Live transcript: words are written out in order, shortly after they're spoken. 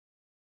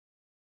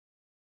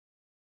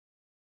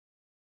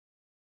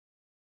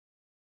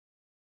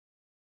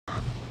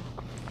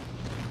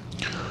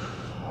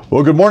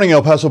Well, good morning,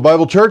 El Paso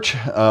Bible Church.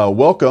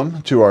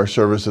 Welcome to our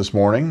service this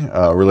morning,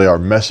 really our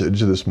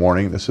message this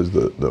morning. This is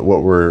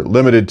what we're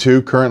limited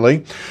to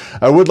currently.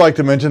 I would like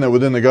to mention that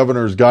within the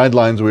governor's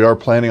guidelines, we are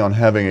planning on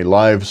having a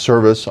live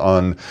service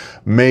on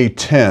May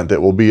 10th. It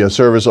will be a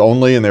service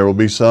only, and there will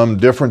be some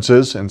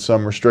differences and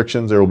some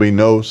restrictions. There will be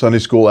no Sunday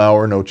school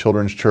hour, no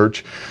children's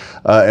church,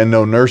 and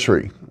no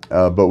nursery.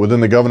 But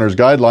within the governor's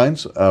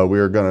guidelines, we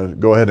are going to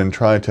go ahead and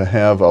try to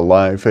have a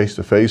live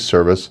face-to-face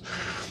service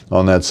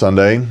on that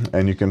Sunday,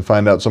 and you can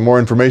find out some more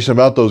information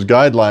about those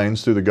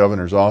guidelines through the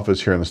governor's office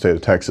here in the state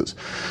of Texas.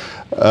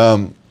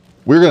 We're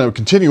going to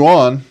continue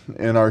on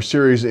in our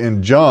series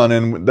in John,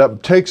 and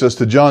that takes us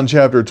to John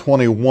chapter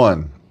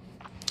 21.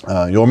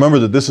 You'll remember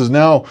that this is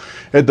now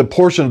at the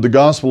portion of the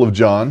Gospel of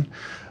John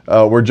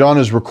where John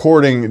is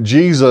recording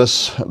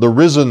Jesus, the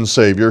risen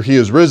Savior. He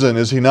is risen,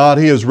 is he not?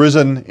 He is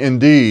risen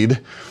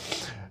indeed.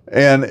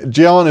 And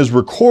John is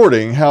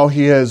recording how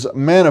he is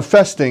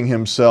manifesting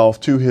himself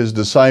to his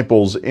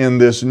disciples in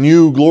this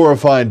new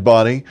glorified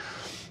body,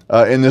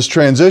 in this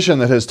transition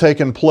that has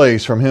taken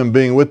place from him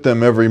being with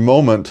them every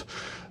moment,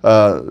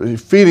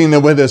 feeding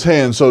them with his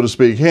hand, so to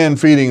speak, hand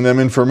feeding them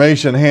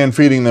information, hand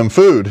feeding them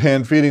food,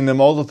 hand feeding them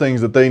all the things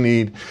that they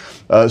need,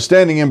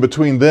 standing in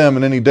between them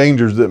and any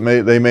dangers that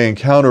they may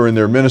encounter in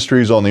their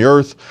ministries on the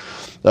earth.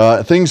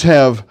 Things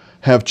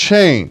have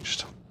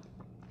changed.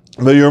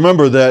 But you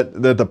remember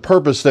that the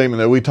purpose statement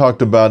that we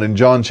talked about in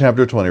John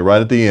chapter 20,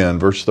 right at the end,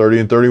 verse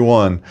 30 and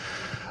 31,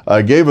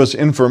 gave us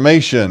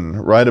information,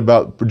 right,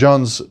 about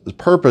John's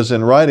purpose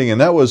in writing, and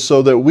that was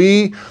so that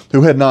we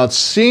who had not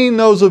seen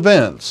those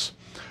events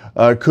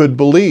could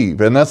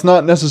believe. And that's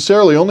not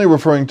necessarily only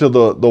referring to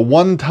the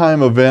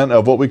one-time event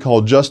of what we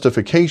call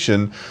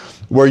justification,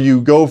 where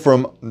you go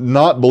from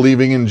not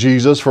believing in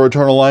Jesus for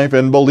eternal life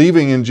and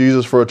believing in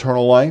Jesus for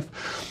eternal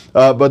life.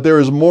 But there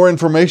is more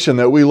information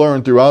that we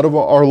learn throughout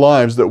our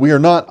lives that we are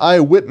not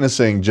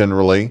eyewitnessing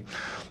generally,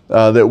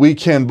 that we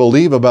can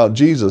believe about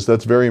Jesus.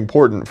 That's very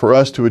important for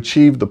us to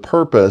achieve the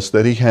purpose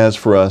that he has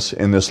for us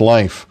in this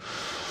life.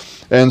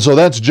 And so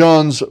that's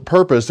John's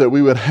purpose, that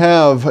we would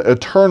have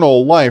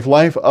eternal life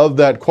of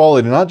that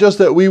quality. Not just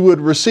that we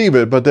would receive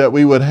it, but that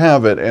we would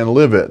have it and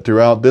live it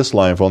throughout this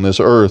life on this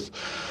earth.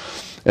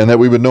 And that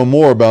we would know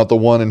more about the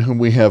one in whom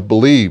we have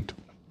believed.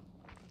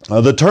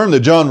 The term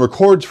that John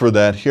records for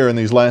that here in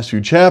these last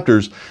few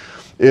chapters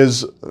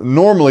is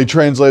normally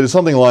translated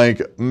something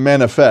like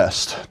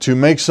manifest, to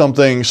make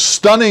something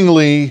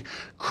stunningly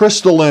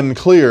crystalline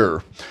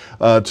clear,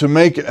 to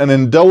make an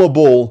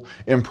indelible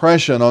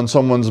impression on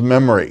someone's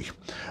memory,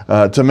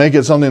 to make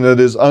it something that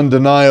is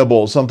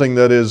undeniable, something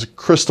that is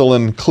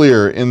crystalline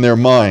clear in their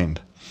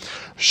mind.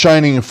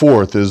 Shining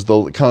forth is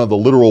the kind of the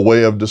literal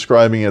way of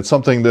describing it,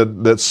 something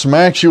that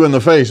smacks you in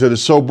the face, that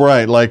is so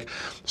bright, like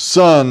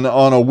sun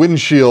on a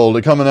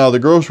windshield coming out of the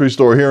grocery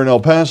store here in El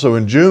Paso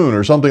in June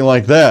or something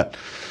like that.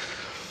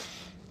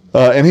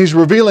 And he's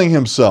revealing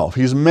himself.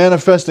 He's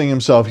manifesting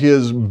himself. He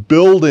is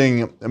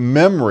building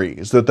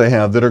memories that they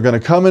have that are going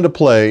to come into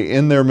play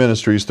in their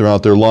ministries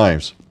throughout their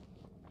lives.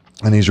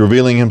 And he's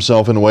revealing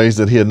himself in ways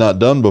that he had not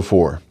done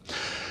before.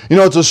 You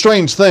know, it's a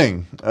strange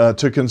thing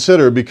to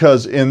consider,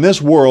 because in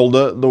this world,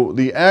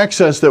 the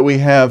access that we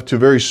have to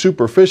very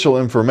superficial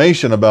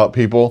information about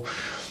people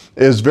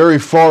is very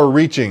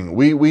far-reaching.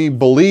 We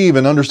believe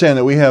and understand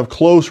that we have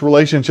close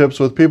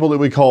relationships with people that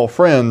we call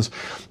friends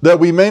that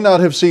we may not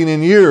have seen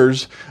in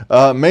years,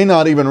 may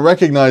not even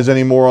recognize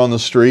anymore on the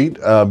street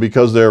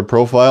because their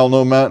profile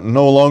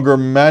no longer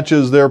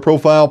matches their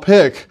profile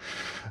pic.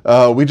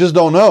 We just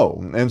don't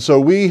know. And so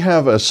we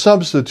have a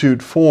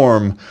substitute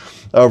form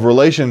of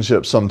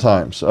relationships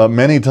sometimes,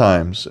 many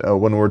times,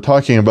 when we're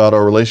talking about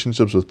our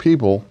relationships with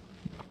people,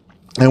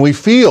 and we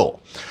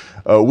feel,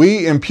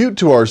 we impute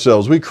to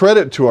ourselves, we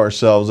credit to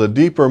ourselves a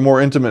deeper, more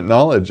intimate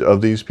knowledge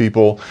of these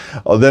people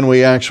than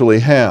we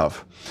actually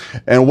have.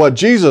 And what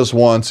Jesus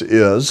wants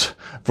is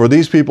for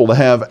these people to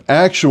have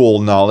actual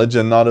knowledge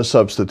and not a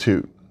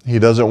substitute. He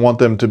doesn't want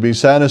them to be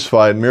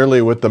satisfied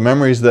merely with the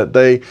memories that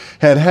they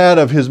had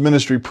of his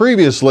ministry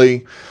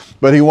previously,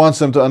 but he wants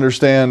them to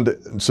understand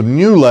some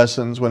new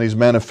lessons when he's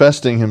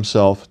manifesting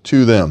himself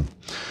to them.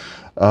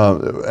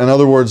 In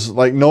other words,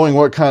 like knowing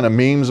what kind of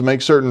memes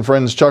make certain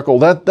friends chuckle,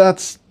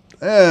 that's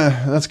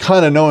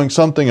kind of knowing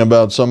something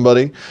about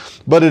somebody,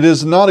 but it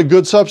is not a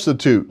good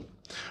substitute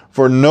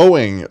for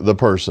knowing the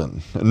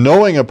person.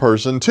 Knowing a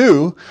person,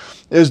 too,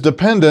 is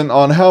dependent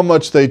on how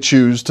much they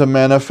choose to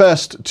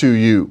manifest to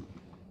you.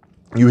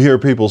 You hear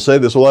people say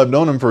this, well, I've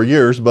known him for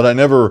years, but I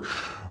never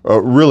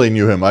really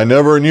knew him. I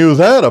never knew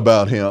that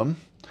about him.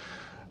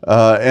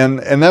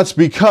 And that's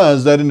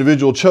because that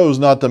individual chose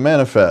not to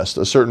manifest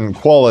a certain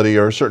quality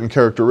or a certain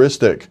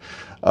characteristic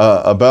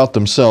about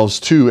themselves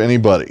to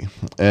anybody.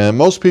 And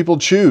most people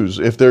choose,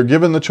 if they're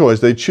given the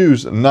choice, they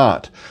choose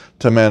not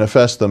to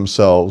manifest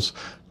themselves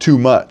too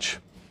much.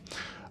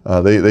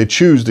 They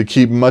choose to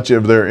keep much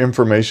of their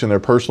information, their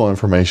personal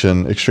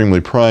information, extremely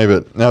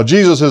private. Now,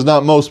 Jesus is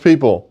not most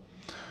people.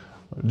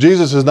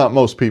 Jesus is not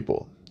most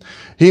people.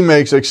 he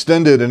makes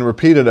extended and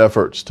repeated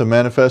efforts to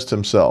manifest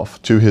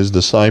himself to his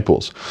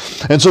disciples.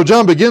 And so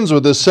John begins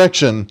with this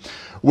section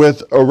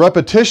with a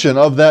repetition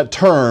of that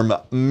term,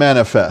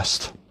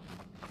 manifest.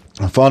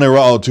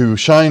 Phanerao, to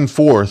shine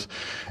forth.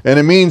 And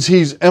it means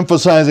he's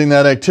emphasizing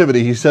that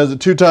activity. He says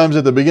it 2 times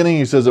at the beginning.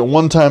 He says it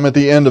 1 time at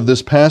the end of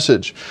this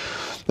passage.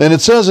 And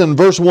it says in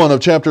verse 1 of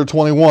chapter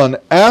 21,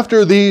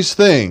 after these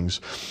things,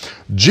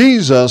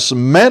 Jesus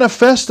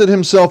manifested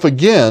himself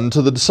again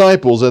to the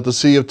disciples at the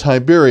Sea of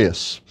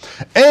Tiberias.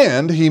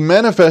 And he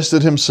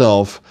manifested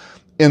himself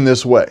in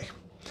this way.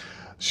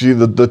 See,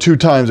 the 2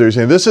 times that he's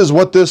saying, this is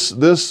what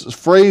this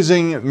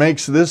phrasing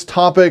makes this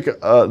topic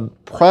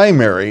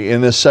primary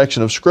in this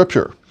section of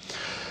Scripture.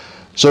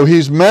 So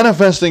he's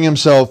manifesting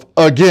himself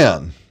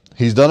again.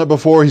 He's done it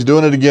before, he's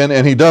doing it again,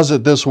 and he does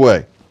it this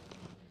way.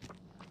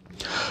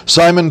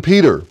 Simon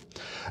Peter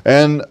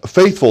and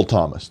faithful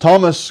Thomas,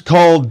 Thomas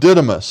called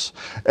Didymus,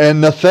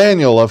 and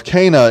Nathanael of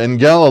Cana in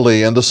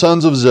Galilee, and the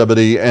sons of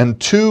Zebedee, and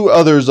 2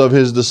 others of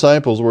his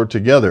disciples were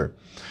together.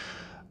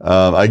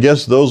 I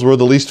guess those were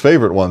the least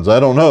favorite ones. I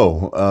don't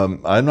know.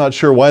 I'm not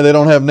sure why they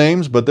don't have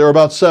names, but there are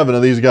about 7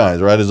 of these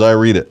guys, right, as I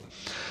read it.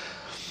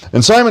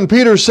 And Simon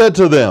Peter said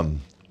to them,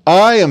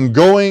 I am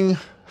going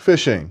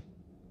fishing.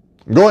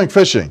 I'm going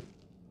fishing.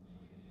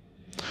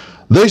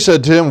 They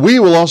said to him, we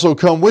will also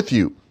come with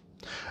you.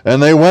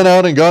 And they went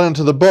out and got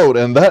into the boat,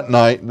 and that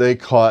night they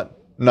caught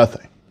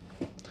nothing.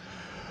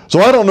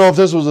 So I don't know if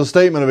this was a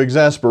statement of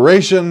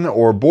exasperation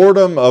or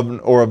boredom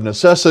or of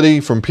necessity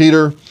from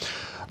Peter,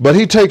 but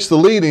he takes the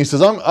lead and he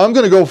says, I'm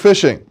going to go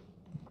fishing.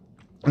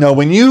 Now,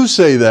 when you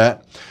say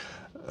that,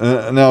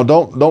 now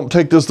don't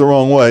take this the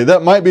wrong way.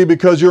 That might be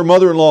because your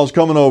mother-in-law is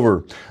coming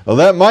over. Now,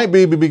 that might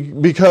be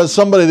because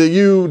somebody that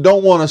you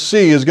don't want to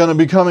see is going to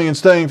be coming and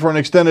staying for an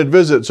extended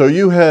visit. So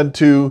you had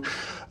to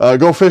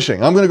go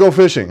fishing. I'm going to go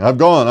fishing. I'm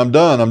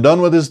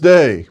done with this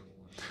day.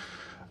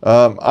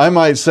 I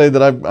might say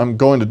that I'm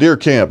going to deer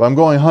camp. I'm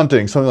going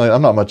hunting. Something like that.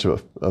 I'm not much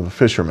of a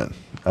fisherman.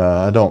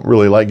 I don't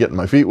really like getting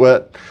my feet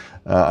wet.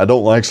 I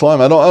don't like slime.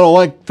 I don't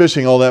like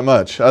fishing all that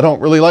much. I don't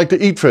really like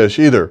to eat fish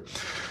either.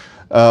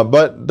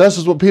 But this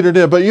is what Peter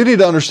did. But you need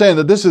to understand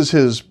that this is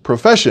his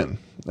profession.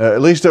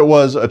 At least it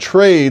was a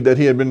trade that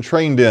he had been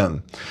trained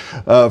in.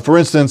 For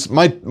instance,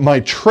 my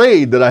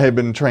trade that I had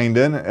been trained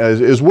in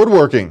is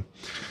woodworking.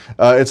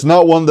 It's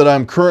not one that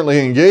I'm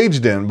currently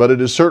engaged in, but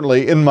it is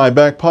certainly in my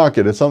back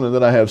pocket. It's something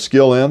that I have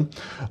skill in,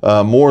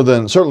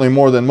 certainly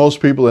more than most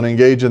people that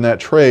engage in that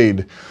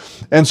trade.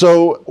 And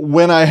so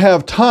when I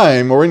have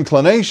time or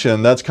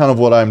inclination, that's kind of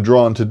what I'm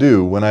drawn to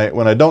do. When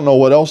I don't know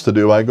what else to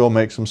do, I go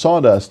make some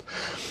sawdust.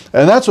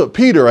 And that's what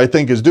Peter, I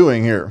think, is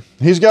doing here.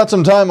 He's got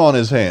some time on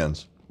his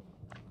hands,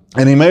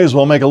 and he may as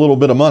well make a little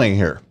bit of money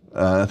here.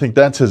 I think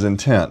that's his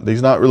intent.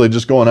 He's not really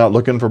just going out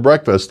looking for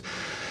breakfast.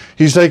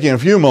 He's taking a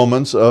few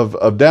moments of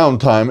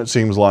downtime, it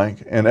seems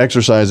like, and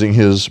exercising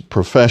his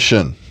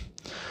profession.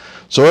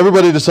 So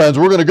everybody decides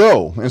we're going to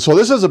go. And so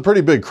this is a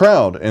pretty big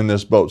crowd in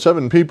this boat.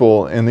 7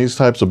 people in these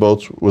types of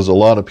boats was a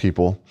lot of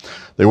people.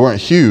 They weren't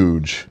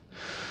huge.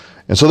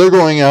 And so they're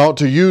going out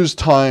to use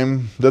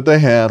time that they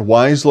had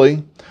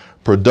wisely,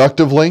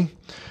 productively.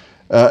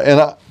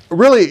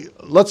 Really,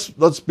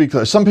 let's be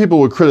clear. Some people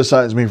would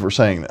criticize me for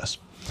saying this.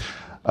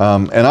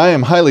 And I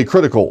am highly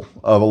critical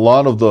of a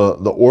lot of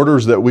the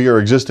orders that we are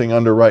existing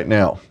under right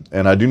now.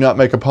 And I do not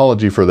make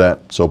apology for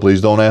that, so please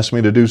don't ask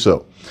me to do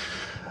so.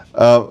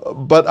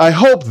 But I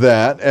hope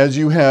that as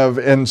you have,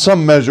 in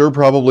some measure,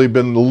 probably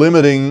been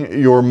limiting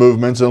your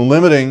movements and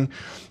limiting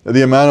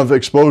the amount of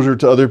exposure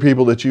to other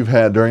people that you've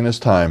had during this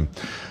time,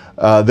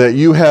 that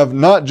you have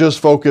not just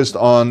focused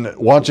on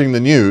watching the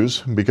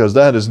news, because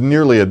that is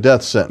nearly a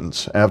death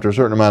sentence after a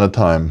certain amount of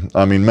time.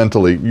 I mean,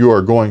 mentally, you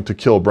are going to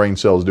kill brain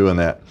cells doing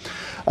that.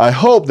 I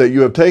hope that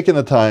you have taken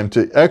the time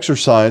to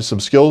exercise some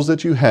skills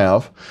that you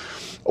have,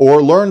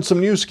 or learn some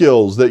new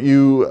skills that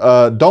you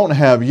don't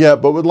have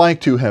yet but would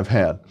like to have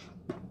had.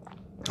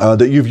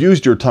 That you've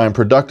used your time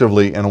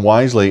productively and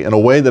wisely in a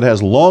way that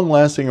has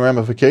long-lasting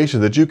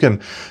ramifications that you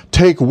can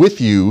take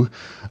with you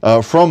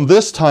from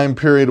this time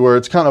period where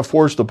it's kind of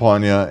forced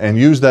upon you, and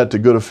use that to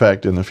good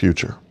effect in the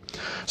future.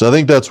 So I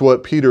think that's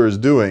what Peter is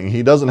doing.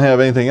 He doesn't have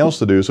anything else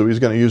to do, so he's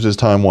going to use his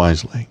time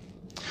wisely.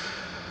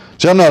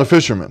 See, I'm not a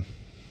fisherman,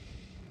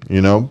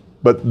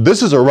 but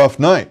this is a rough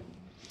night.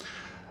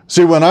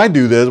 See, when I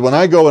do this, when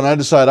I go and I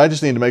decide I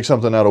just need to make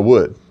something out of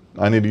wood,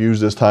 I need to use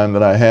this time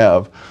that I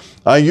have,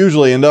 I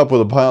usually end up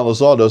with a pile of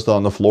sawdust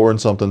on the floor and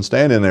something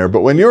standing there.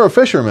 But when you're a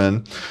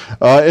fisherman,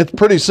 it's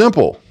pretty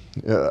simple,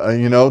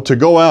 to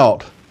go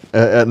out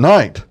at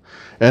night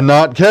and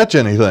not catch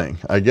anything,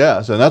 I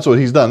guess. And that's what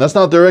he's done. That's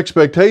not their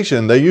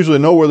expectation. They usually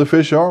know where the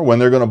fish are, when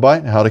they're going to bite,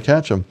 and how to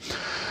catch them.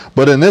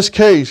 But in this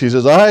case, he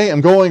says, I am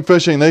going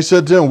fishing. They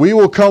said to him, we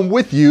will come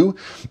with you.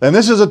 And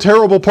this is a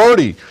terrible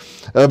party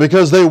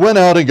because they went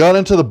out and got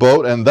into the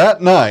boat. And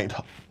that night,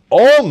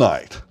 all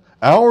night,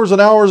 hours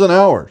and hours and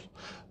hours,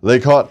 they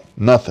caught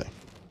nothing.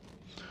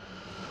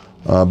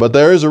 But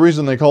there is a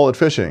reason they call it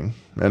fishing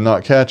and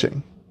not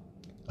catching.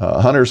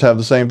 Hunters have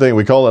the same thing.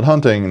 We call it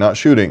hunting, not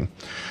shooting.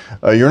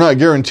 You're not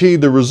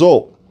guaranteed the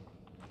result.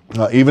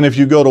 Even if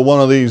you go to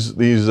one of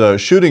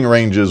these shooting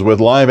ranges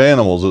with live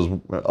animals, is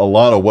a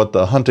lot of what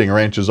the hunting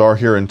ranches are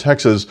here in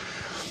Texas,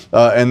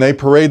 and they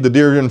parade the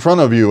deer in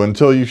front of you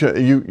until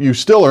you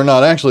still are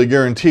not actually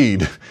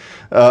guaranteed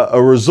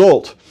a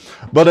result.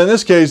 But in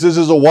this case, this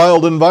is a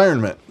wild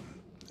environment.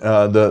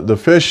 The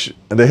fish,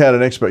 they had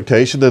an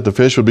expectation that the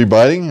fish would be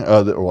biting.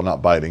 Well,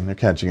 not biting. They're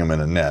catching them in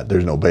a net.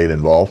 There's no bait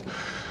involved.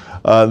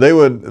 But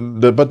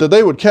that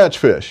they would catch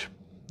fish.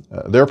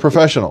 They're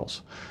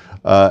professionals.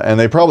 And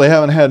they probably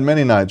haven't had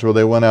many nights where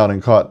they went out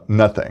and caught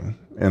nothing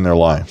in their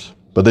lives.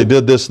 But they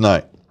did this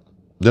night.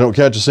 They don't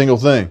catch a single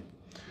thing.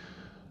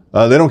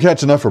 They don't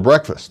catch enough for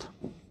breakfast.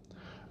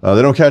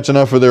 They don't catch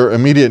enough for their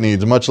immediate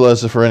needs, much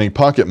less for any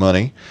pocket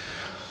money.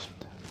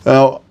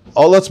 Now,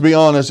 let's be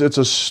honest, it's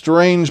a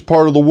strange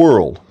part of the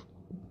world.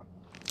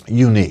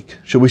 Unique.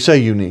 Should we say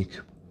unique?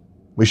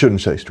 We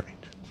shouldn't say strange.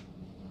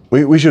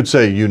 We should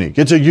say unique.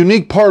 It's a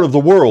unique part of the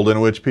world in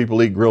which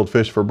people eat grilled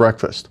fish for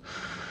breakfast.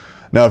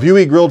 Now, if you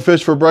eat grilled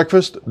fish for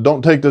breakfast,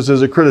 don't take this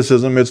as a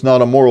criticism. It's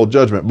not a moral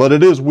judgment, but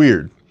it is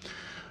weird.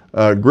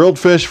 Grilled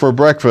fish for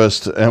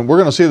breakfast, and we're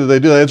going to see that they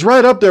do that. It's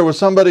right up there with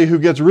somebody who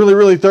gets really,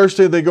 really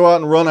thirsty. They go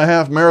out and run a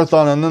half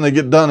marathon, and then they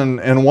get done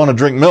and want to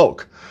drink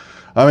milk.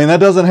 I mean, that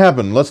doesn't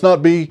happen. Let's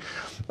not be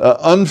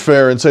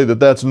unfair and say that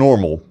that's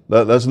normal.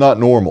 That's not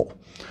normal.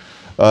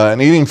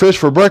 And eating fish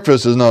for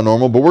breakfast is not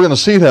normal, but we're going to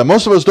see that.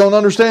 Most of us don't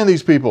understand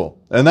these people,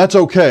 and that's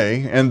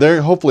okay, and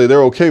hopefully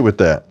they're okay with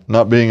that,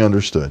 not being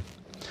understood.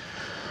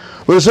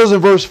 But it says in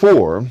verse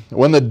 4,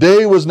 when the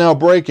day was now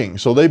breaking,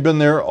 so they've been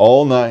there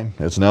all night,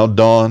 it's now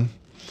dawn.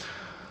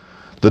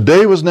 The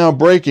day was now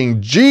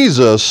breaking,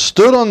 Jesus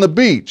stood on the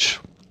beach,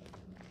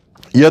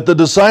 yet the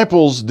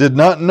disciples did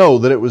not know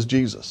that it was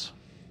Jesus.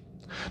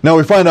 Now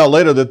we find out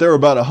later that they're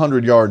about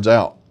 100 yards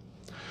out.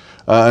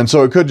 And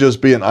so it could just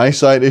be an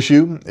eyesight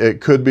issue.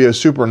 It could be a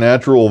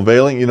supernatural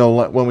veiling. You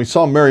know, when we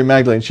saw Mary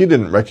Magdalene, she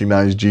didn't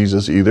recognize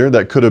Jesus either.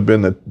 That could have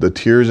been the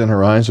tears in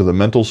her eyes or the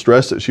mental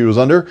stress that she was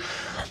under.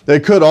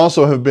 It could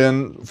also have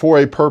been for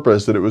a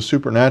purpose, that it was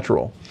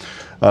supernatural.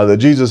 That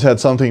Jesus had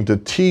something to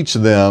teach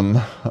them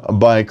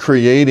by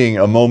creating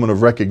a moment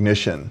of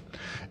recognition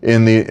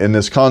in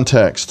this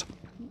context.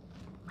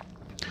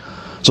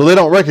 So they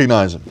don't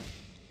recognize him.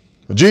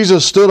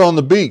 Jesus stood on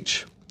the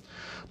beach,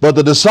 but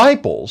the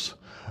disciples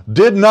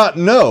did not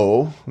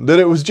know that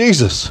it was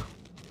Jesus.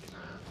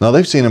 Now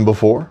they've seen him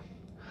before.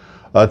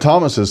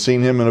 Thomas has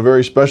seen him in a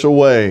very special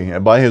way,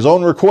 and by his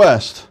own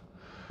request.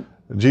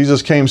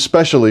 Jesus came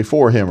specially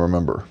for him,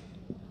 remember.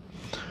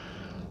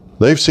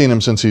 They've seen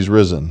him since he's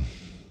risen.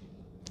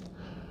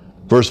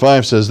 Verse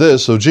 5 says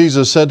this, so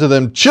Jesus said to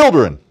them,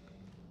 Children,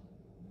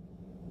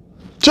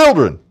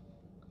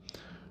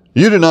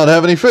 you do not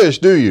have any fish,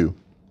 do you?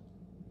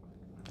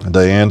 And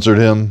they answered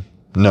him,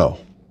 No.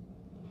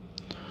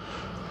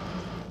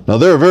 Now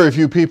there are very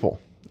few people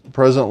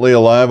presently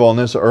alive on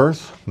this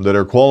earth that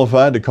are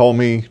qualified to call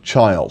me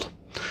child.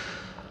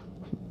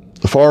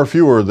 Far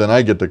fewer than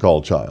I get to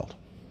call child.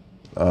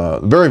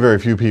 Very, very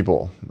few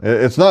people.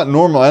 It's not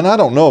normal, and I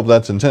don't know if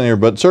that's intended here,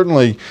 but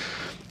certainly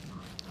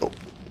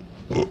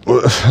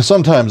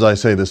sometimes I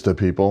say this to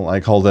people. I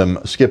call them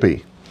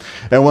Skippy.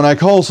 And when I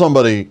call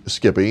somebody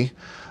Skippy,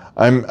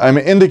 I'm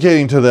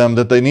indicating to them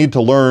that they need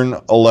to learn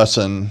a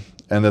lesson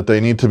and that they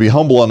need to be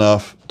humble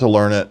enough to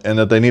learn it and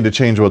that they need to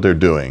change what they're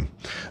doing.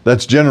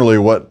 That's generally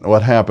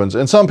what happens.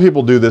 And some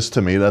people do this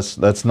to me.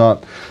 That's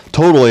not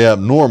totally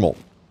abnormal.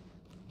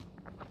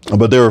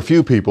 But there are a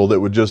few people that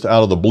would just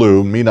out of the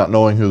blue, me not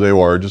knowing who they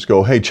were, just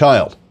go, hey,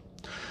 child.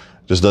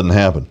 Just doesn't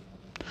happen.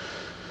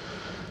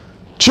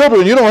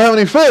 Children, you don't have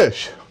any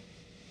fish.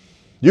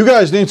 You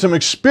guys need some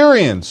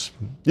experience.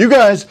 You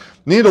guys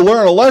need to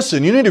learn a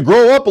lesson. You need to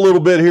grow up a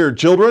little bit here,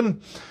 children.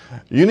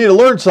 You need to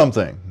learn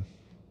something.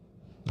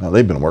 Now,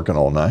 they've been working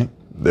all night.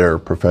 They're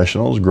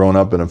professionals, grown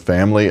up in a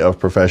family of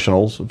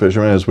professionals,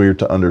 fishermen, as we are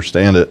to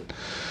understand it.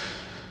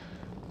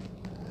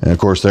 And, of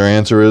course, their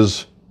answer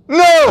is,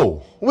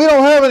 no, we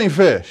don't have any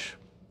fish.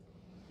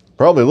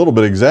 Probably a little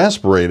bit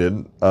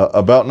exasperated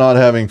about not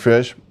having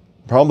fish.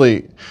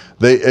 Probably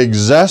they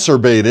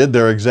exacerbated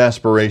their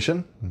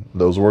exasperation.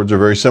 Those words are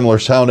very similar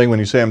sounding when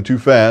you say them too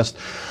fast.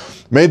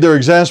 Made their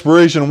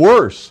exasperation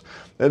worse.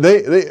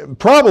 They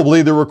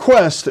probably the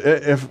request,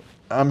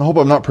 I hope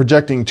I'm not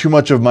projecting too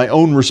much of my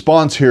own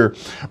response here,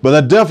 but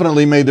that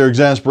definitely made their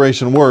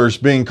exasperation worse,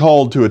 being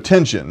called to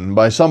attention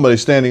by somebody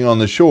standing on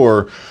the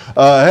shore.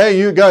 Hey,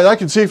 you guys, I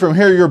can see from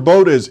here your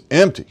boat is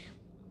empty.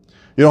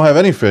 You don't have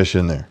any fish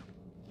in there.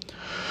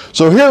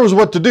 So here was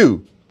what to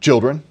do,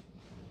 children.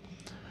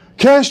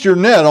 Cast your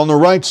net on the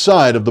right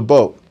side of the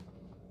boat.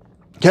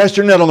 Cast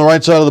your net on the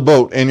right side of the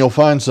boat and you'll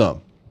find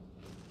some.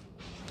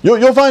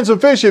 You'll find some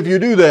fish if you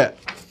do that.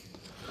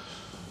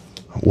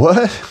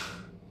 What?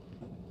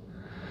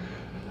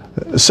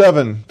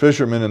 7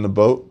 fishermen in the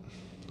boat,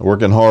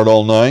 working hard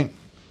all night.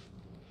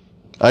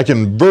 I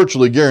can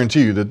virtually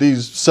guarantee you that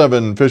these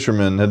 7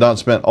 fishermen had not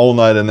spent all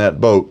night in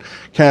that boat,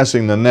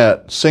 casting the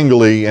net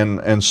singly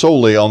and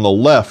solely on the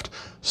left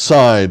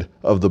side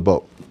of the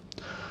boat.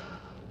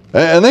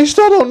 And they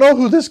still don't know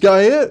who this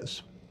guy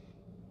is.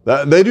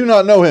 They do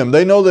not know him.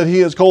 They know that he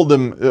has called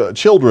them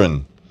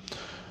children.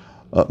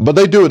 But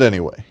they do it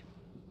anyway.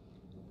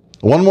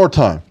 One more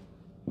time.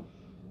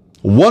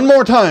 One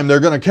more time they're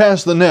going to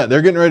cast the net.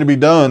 They're getting ready to be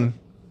done.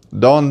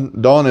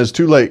 Dawn is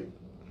too late.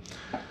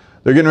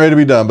 They're getting ready to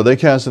be done, but they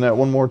cast the net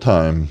one more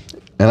time.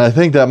 And I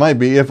think that might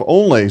be, if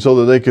only so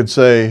that they could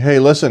say, hey,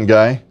 listen,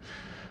 guy,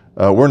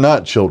 we're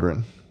not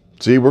children.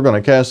 See, we're going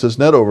to cast this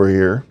net over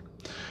here,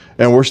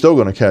 and we're still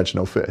going to catch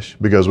no fish.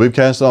 Because we've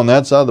cast it on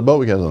that side of the boat,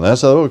 we cast it on that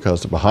side of the boat, we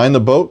cast it behind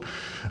the boat.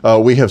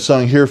 We have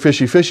sung here,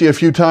 fishy, fishy a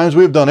few times.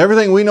 We've done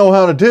everything we know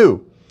how to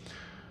do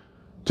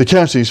to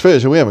catch these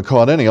fish, and we haven't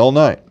caught any all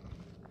night.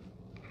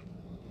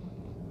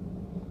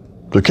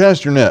 So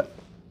cast your net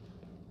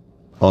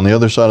on the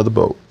other side of the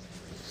boat,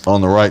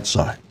 on the right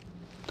side,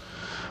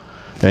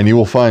 and you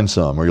will find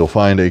some, or you'll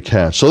find a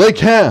catch. So they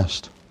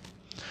cast,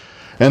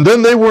 and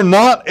then they were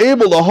not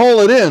able to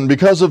haul it in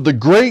because of the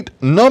great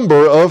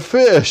number of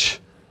fish.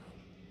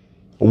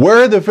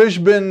 Where had the fish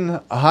been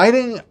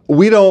hiding?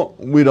 We don't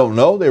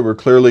know. They were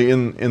clearly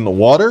in the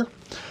water.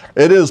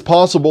 It is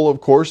possible, of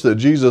course, that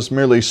Jesus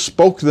merely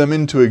spoke them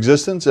into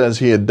existence as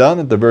he had done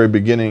at the very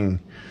beginning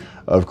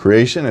of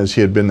creation, as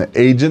he had been the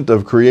agent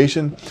of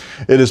creation.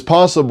 It is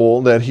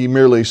possible that he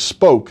merely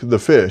spoke the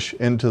fish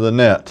into the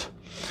net.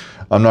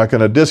 I'm not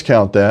going to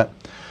discount that,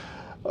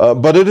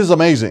 but it is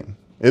amazing.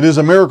 It is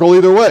a miracle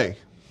either way,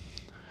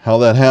 how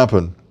that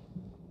happened.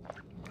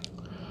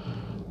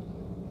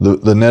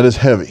 The net is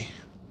heavy,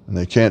 and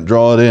they can't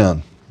draw it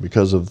in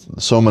because of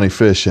so many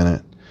fish in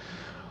it.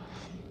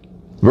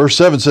 Verse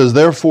 7 says,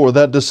 therefore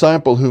that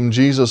disciple whom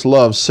Jesus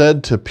loved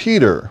said to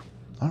Peter,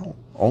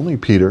 only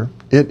Peter,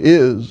 it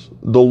is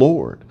the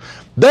Lord.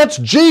 That's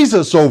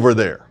Jesus over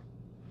there.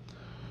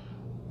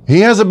 He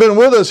hasn't been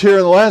with us here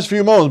in the last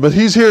few moments, but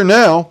he's here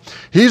now.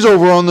 He's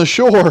over on the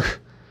shore.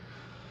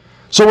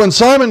 So when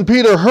Simon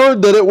Peter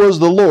heard that it was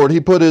the Lord, he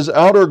put his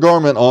outer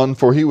garment on,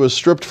 for he was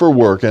stripped for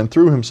work, and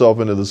threw himself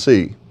into the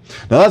sea.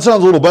 Now that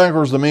sounds a little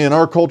backwards to me. In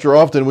our culture,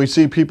 often we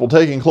see people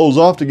taking clothes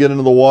off to get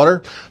into the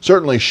water.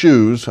 Certainly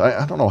shoes.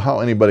 I don't know how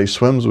anybody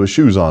swims with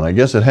shoes on. I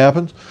guess it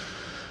happens.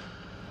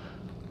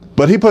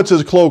 But he puts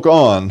his cloak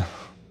on.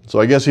 So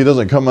I guess he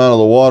doesn't come out of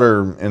the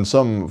water in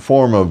some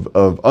form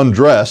of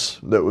undress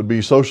that would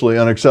be socially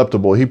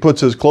unacceptable. He puts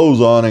his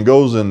clothes on and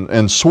goes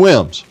and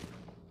swims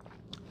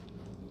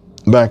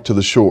back to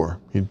the shore.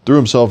 He threw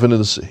himself into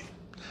the sea.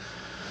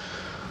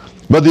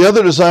 But the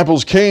other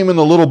disciples came in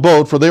the little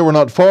boat, for they were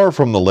not far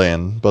from the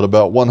land, but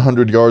about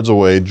 100 yards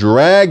away,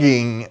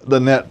 dragging the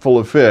net full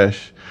of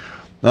fish.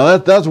 Now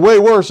that's way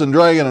worse than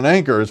dragging an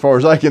anchor, as far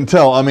as I can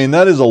tell. I mean,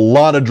 that is a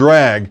lot of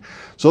drag.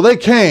 So they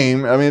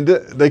came. I mean,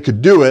 they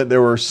could do it.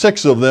 There were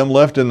 6 of them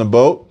left in the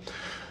boat.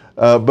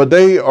 But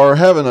they are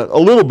having a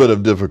little bit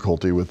of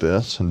difficulty with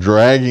this and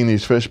dragging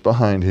these fish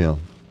behind him.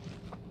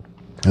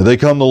 And they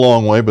come the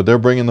long way, but they're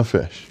bringing the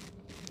fish.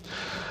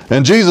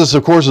 And Jesus,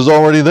 of course, is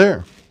already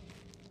there.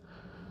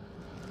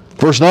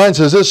 Verse 9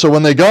 says this, so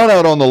when they got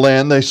out on the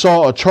land, they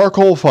saw a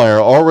charcoal fire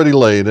already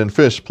laid and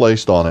fish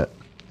placed on it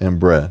and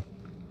bread.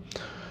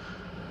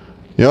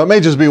 You know, it may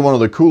just be one of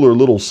the cooler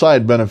little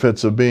side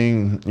benefits of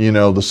being,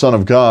 the Son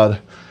of God.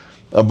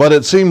 But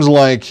it seems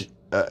like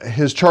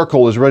his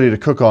charcoal is ready to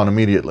cook on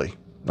immediately.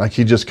 Like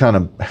he just kind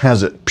of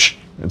has it. Psh,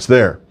 it's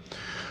there.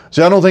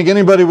 See, I don't think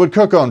anybody would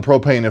cook on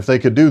propane if they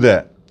could do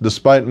that.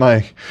 Despite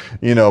my,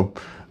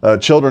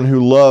 children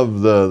who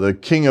love the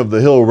King of the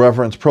Hill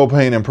reference,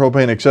 propane and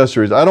propane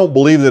accessories. I don't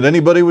believe that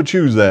anybody would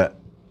choose that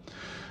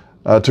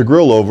to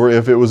grill over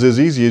if it was as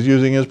easy as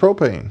using his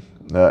propane.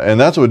 And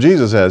that's what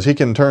Jesus has. He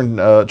can turn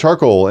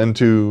charcoal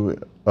into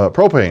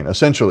propane,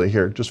 essentially,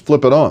 here. Just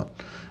flip it on.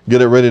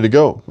 Get it ready to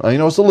go.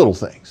 It's the little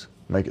things.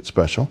 Make it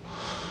special.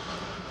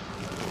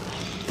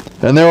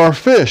 And there are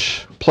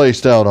fish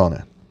placed out on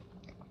it.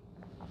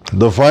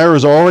 The fire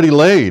is already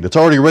laid. It's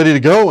already ready to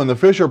go, and the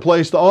fish are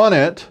placed on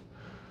it,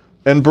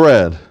 and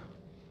bread.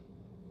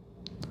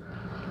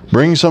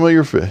 Bring some of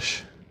your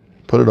fish.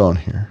 Put it on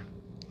here.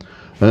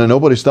 And then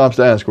nobody stops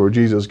to ask where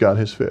Jesus got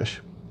his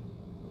fish.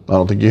 I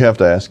don't think you have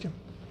to ask him.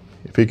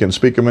 If he can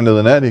speak them into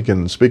the net, he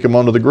can speak them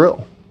onto the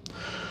grill.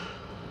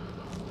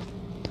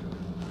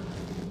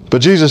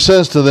 But Jesus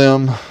says to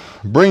them,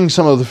 bring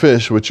some of the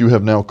fish which you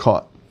have now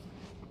caught.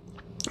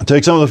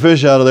 Take some of the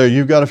fish out of there.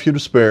 You've got a few to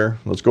spare.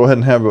 Let's go ahead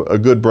and have a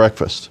good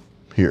breakfast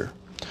here.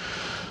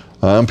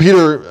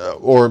 Peter,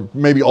 or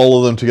maybe all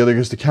of them together,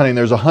 gets to counting.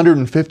 There's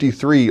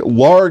 153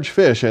 large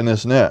fish in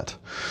this net.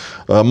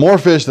 More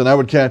fish than I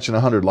would catch in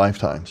 100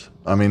 lifetimes.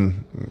 I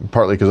mean,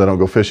 partly because I don't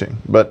go fishing.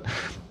 But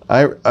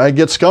I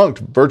get skunked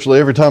virtually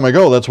every time I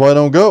go. That's why I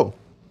don't go.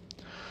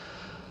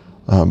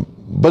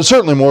 But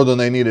certainly more than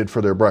they needed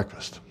for their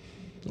breakfast.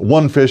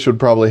 One fish would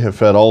probably have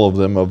fed all of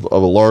them of a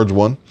large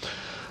one.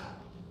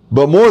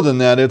 But more than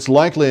that, it's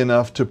likely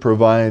enough to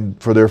provide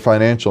for their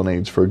financial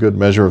needs for a good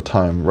measure of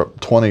time.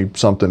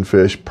 20-something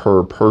fish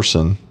per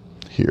person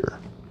here.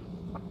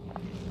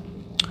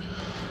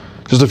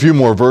 Just a few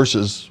more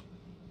verses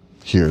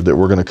here that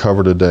we're going to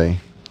cover today.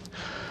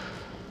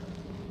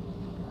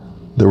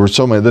 There were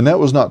so many. The net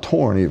was not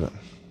torn even.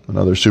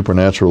 Another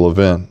supernatural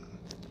event.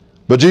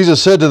 But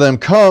Jesus said to them,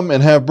 "Come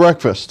and have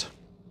breakfast."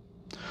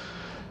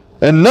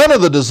 And none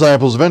of the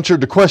disciples ventured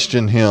to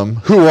question him,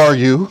 "Who are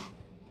you?"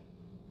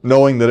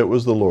 Knowing that it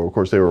was the Lord. Of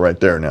course, they were right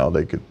there now.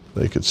 They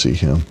could see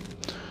him.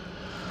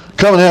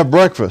 Come and have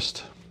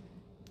breakfast.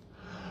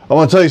 I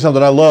want to tell you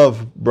something. I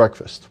love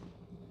breakfast.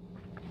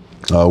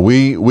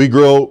 We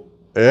grow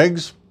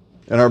eggs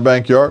in our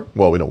backyard.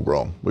 Well, we don't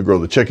grow them. We grow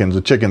the chickens.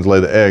 The chickens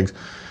lay the eggs.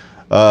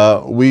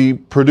 We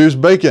produce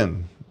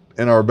bacon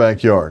in our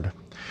backyard.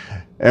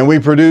 And we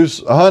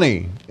produce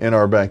honey in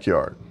our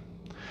backyard.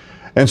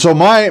 And so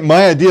my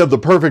idea of the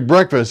perfect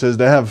breakfast is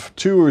to have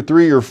 2 or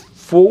 3 or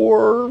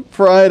 4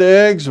 fried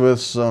eggs with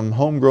some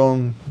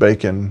homegrown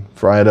bacon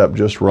fried up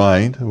just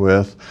right,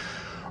 with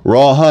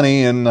raw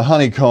honey and the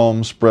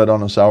honeycomb spread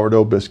on a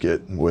sourdough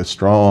biscuit with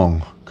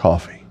strong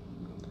coffee.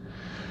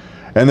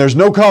 And there's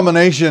no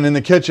combination in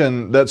the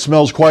kitchen that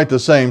smells quite the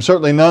same.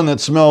 Certainly none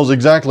that smells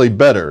exactly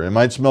better. It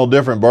might smell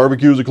different.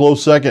 Barbecue is a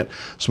close second.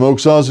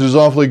 Smoked sausage is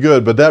awfully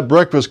good. But that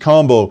breakfast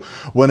combo,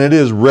 when it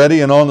is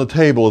ready and on the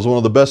table, is one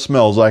of the best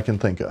smells I can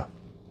think of.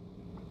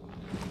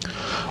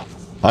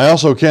 I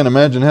also can't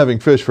imagine having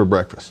fish for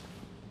breakfast.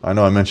 I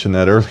know I mentioned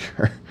that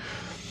earlier.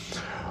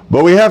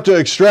 But we have to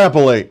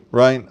extrapolate,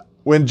 right?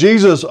 When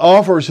Jesus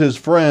offers his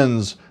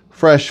friends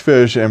fresh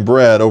fish and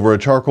bread over a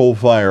charcoal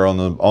fire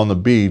on the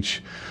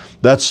beach,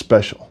 that's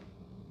special.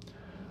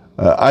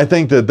 I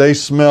think that they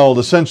smelled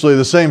essentially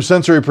the same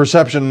sensory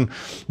perception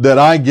that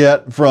I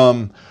get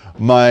from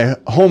my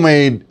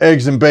homemade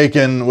eggs and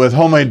bacon with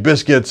homemade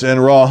biscuits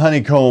and raw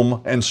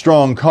honeycomb and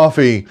strong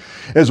coffee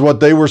is what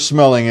they were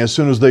smelling as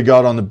soon as they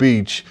got on the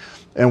beach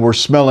and were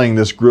smelling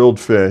this grilled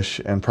fish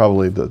and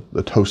probably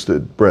the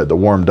toasted bread, the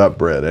warmed up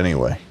bread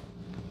anyway.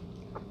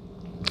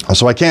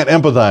 So I can't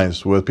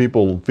empathize with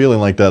people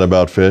feeling like that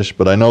about fish,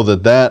 but I know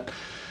that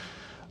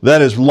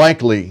is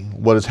likely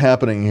what is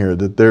happening here,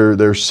 that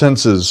their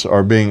senses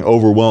are being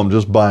overwhelmed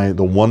just by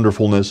the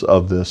wonderfulness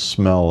of this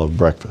smell of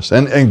breakfast.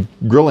 And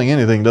grilling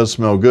anything does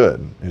smell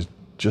good. It's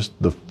just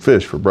the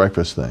fish for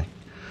breakfast thing.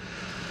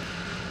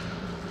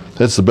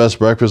 It's the best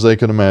breakfast they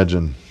could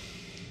imagine.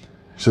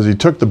 He says he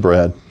took the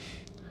bread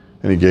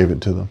and he gave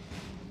it to them.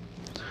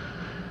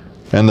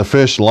 And the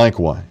fish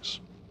likewise.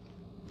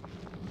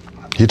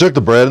 He took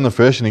the bread and the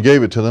fish and he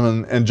gave it to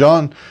them. And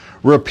John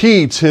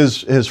repeats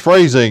his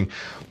phrasing.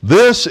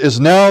 This is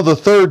now the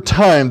 3rd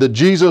time that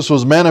Jesus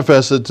was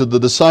manifested to the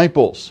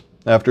disciples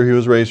after he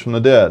was raised from the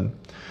dead.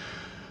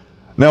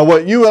 Now,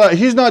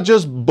 he's not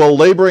just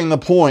belaboring the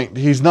point.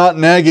 He's not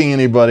nagging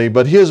anybody,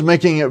 but he is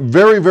making it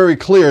very, very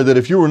clear that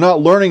if you were not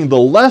learning the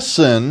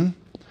lesson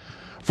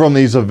from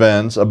these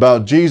events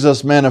about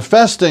Jesus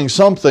manifesting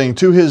something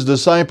to his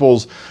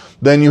disciples,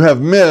 then you have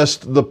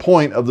missed the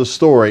point of the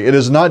story. It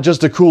is not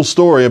just a cool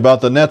story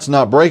about the nets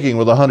not breaking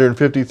with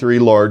 153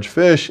 large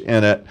fish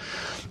in it.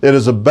 It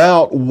is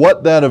about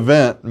what that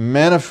event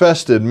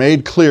manifested,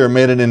 made clear,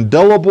 made an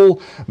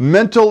indelible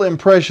mental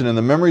impression in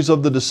the memories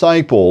of the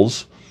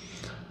disciples,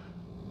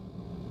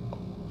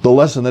 the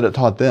lesson that it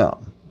taught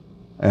them,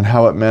 and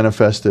how it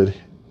manifested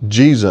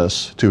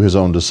Jesus to his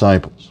own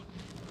disciples.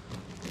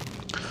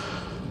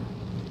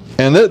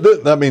 And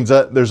that means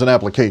that there's an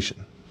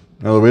application.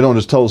 We don't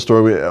just tell the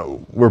story.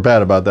 We're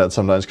bad about that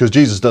sometimes because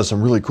Jesus does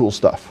some really cool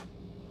stuff.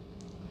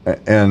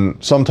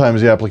 And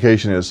sometimes the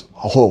application is,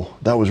 oh,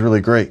 that was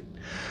really great.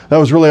 That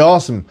was really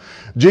awesome.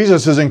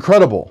 Jesus is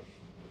incredible.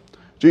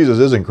 Jesus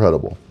is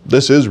incredible.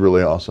 This is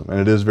really awesome, and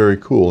it is very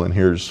cool, and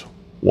here's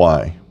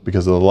why.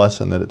 Because of the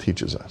lesson that it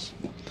teaches us.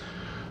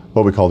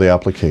 What we call the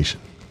application.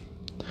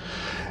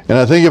 And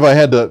I think if I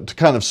had to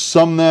kind of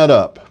sum that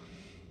up,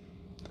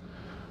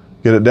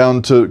 get it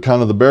down to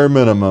kind of the bare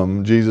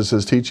minimum, Jesus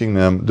is teaching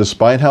them,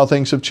 despite how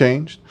things have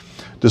changed,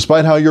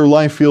 despite how your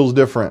life feels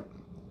different,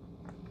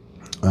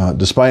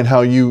 despite how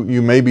you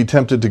may be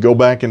tempted to go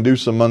back and do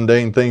some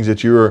mundane things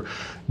that you are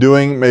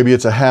doing. Maybe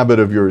it's a habit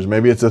of yours.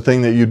 Maybe it's a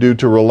thing that you do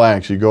to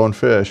relax. You go and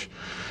fish.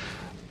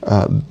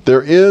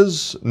 There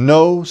is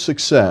no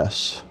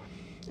success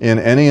in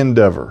any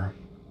endeavor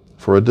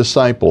for a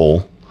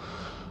disciple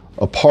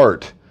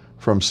apart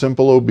from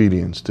simple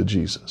obedience to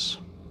Jesus.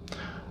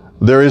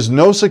 There is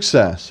no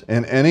success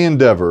in any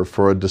endeavor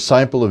for a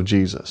disciple of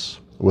Jesus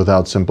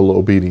without simple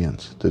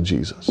obedience to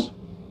Jesus.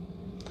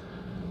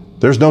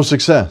 There's no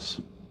success.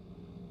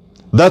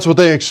 That's what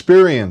they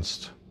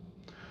experienced.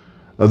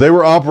 They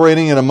were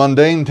operating in a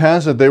mundane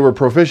task that they were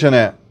proficient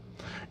at,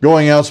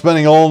 going out,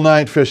 spending all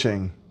night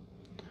fishing,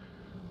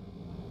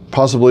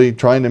 possibly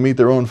trying to meet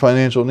their own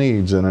financial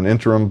needs in an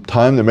interim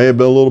time that may have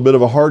been a little bit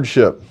of a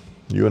hardship.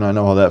 You and I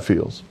know how that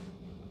feels.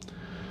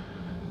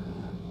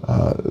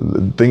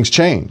 Things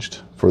changed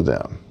for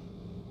them.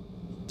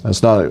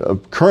 That's not a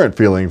current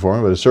feeling for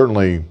me, but it's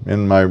certainly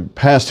in my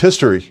past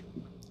history.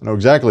 I know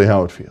exactly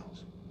how it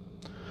feels.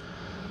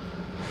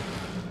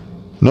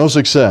 No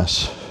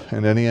success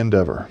in any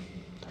endeavor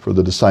for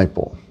the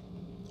disciple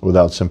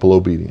without simple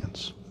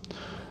obedience.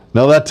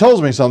 Now that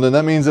tells me something.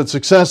 That means that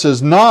success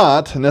is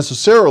not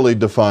necessarily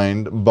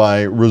defined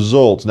by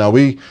results. Now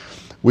we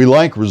We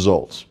like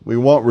results. We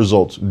want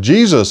results.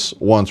 Jesus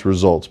wants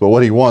results, but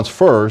what he wants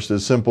first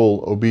is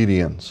simple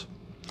obedience.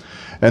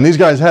 And these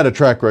guys had a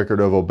track record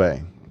of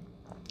obeying.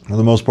 For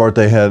the most part,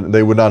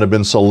 they would not have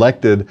been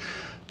selected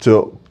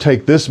to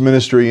take this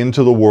ministry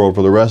into the world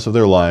for the rest of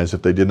their lives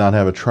if they did not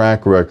have a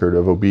track record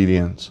of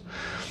obedience.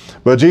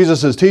 But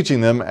Jesus is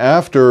teaching them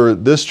after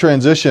this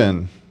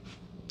transition,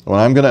 when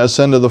I'm going to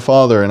ascend to the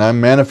Father and I'm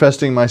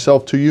manifesting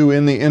myself to you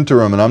in the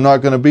interim, and I'm not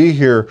going to be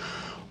here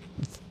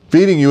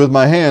feeding you with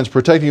my hands,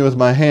 protecting you with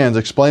my hands,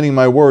 explaining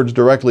my words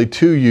directly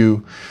to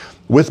you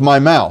with my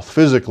mouth,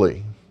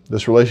 physically.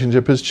 This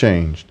relationship has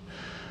changed.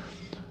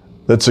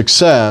 That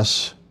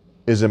success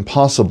is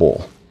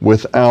impossible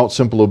without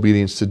simple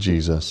obedience to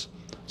Jesus.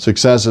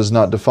 Success is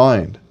not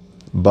defined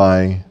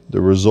by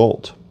the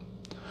result.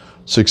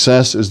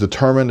 Success is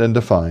determined and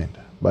defined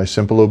by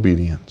simple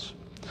obedience.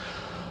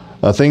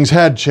 Things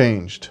had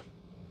changed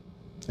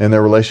in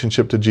their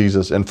relationship to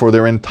Jesus, and for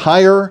their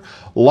entire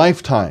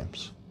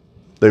lifetimes,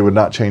 they would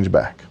not change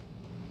back.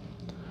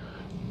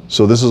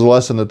 So this is a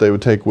lesson that they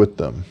would take with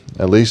them.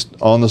 At least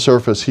on the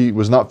surface, he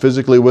was not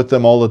physically with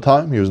them all the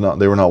time.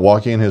 They were not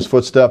walking in his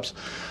footsteps.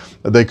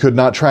 They could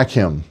not track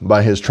him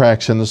by his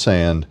tracks in the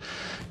sand.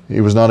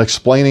 He was not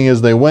explaining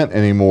as they went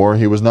anymore.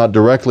 He was not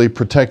directly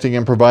protecting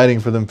and providing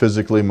for them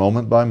physically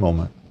moment by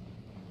moment.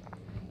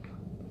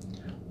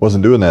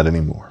 Wasn't doing that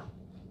anymore.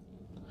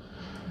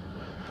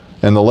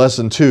 And the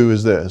lesson too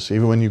is this: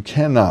 even when you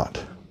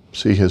cannot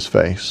see his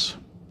face,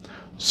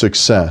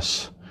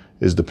 success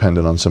is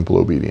dependent on simple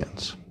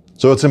obedience.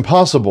 So it's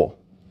impossible.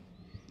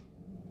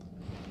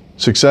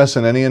 Success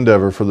in any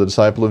endeavor for the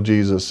disciple of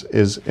Jesus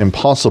is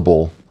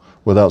impossible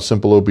without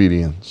simple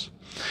obedience.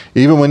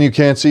 Even when you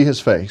can't see his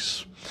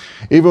face,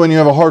 even when you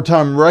have a hard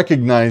time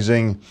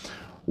recognizing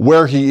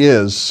where he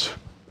is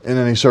in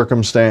any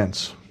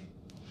circumstance,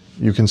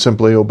 you can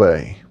simply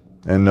obey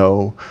and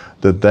know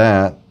that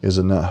that is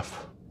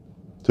enough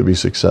to be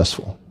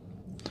successful.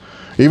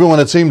 Even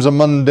when it seems a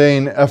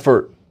mundane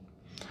effort,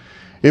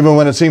 even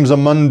when it seems a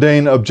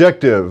mundane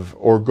objective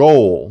or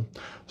goal,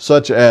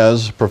 such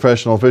as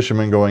professional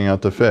fishermen going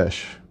out to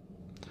fish.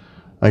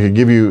 I could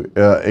give you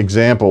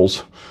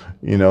examples,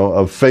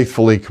 of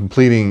faithfully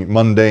completing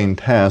mundane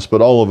tasks,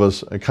 but all of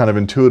us kind of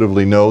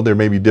intuitively know they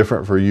may be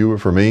different for you or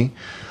for me.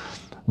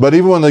 But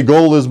even when the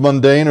goal is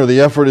mundane or the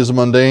effort is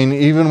mundane,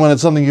 even when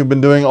it's something you've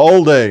been doing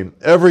all day,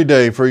 every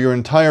day for your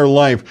entire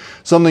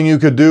life, something you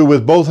could do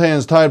with both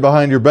hands tied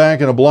behind your back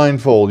and a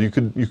blindfold, you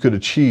could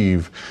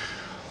achieve.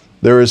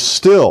 There is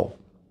still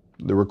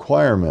the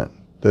requirement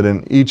that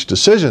in each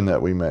decision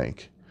that we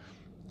make,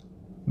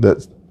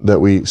 that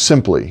we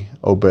simply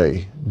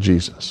obey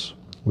Jesus.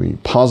 We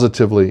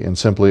positively and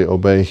simply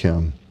obey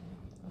him.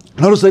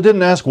 Notice they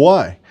didn't ask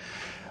why.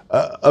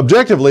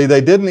 Objectively,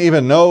 they didn't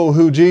even know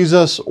who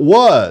Jesus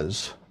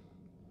was.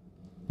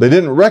 They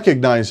didn't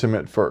recognize him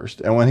at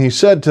first. And when he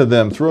said to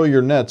them, throw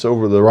your nets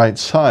over the right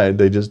side,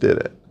 they just did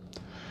it.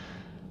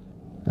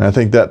 And I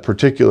think that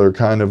particular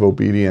kind of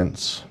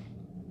obedience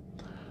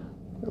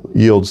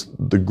yields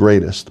the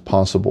greatest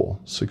possible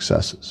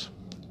successes.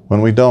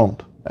 When we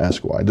don't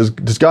ask why.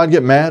 Does God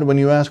get mad when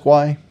you ask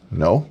why?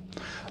 No.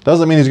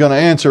 Doesn't mean he's going to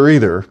answer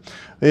either.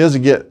 He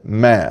doesn't get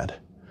mad.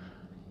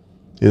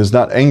 He is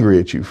not angry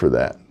at you for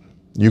that.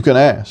 You can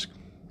ask.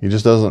 He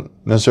just doesn't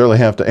necessarily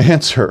have to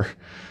answer.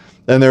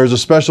 And there's a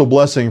special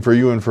blessing for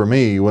you and for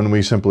me when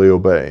we simply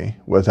obey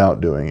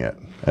without doing it,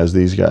 as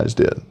these guys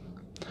did.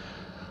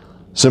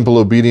 Simple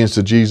obedience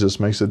to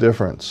Jesus makes a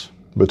difference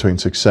between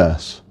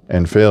success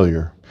and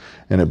failure.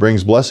 And it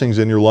brings blessings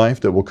in your life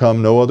that will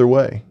come no other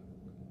way.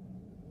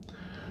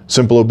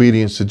 Simple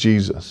obedience to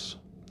Jesus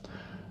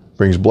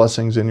brings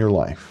blessings in your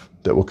life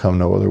that will come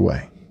no other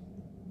way.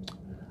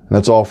 And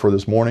that's all for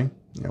this morning,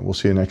 and we'll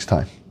see you next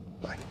time.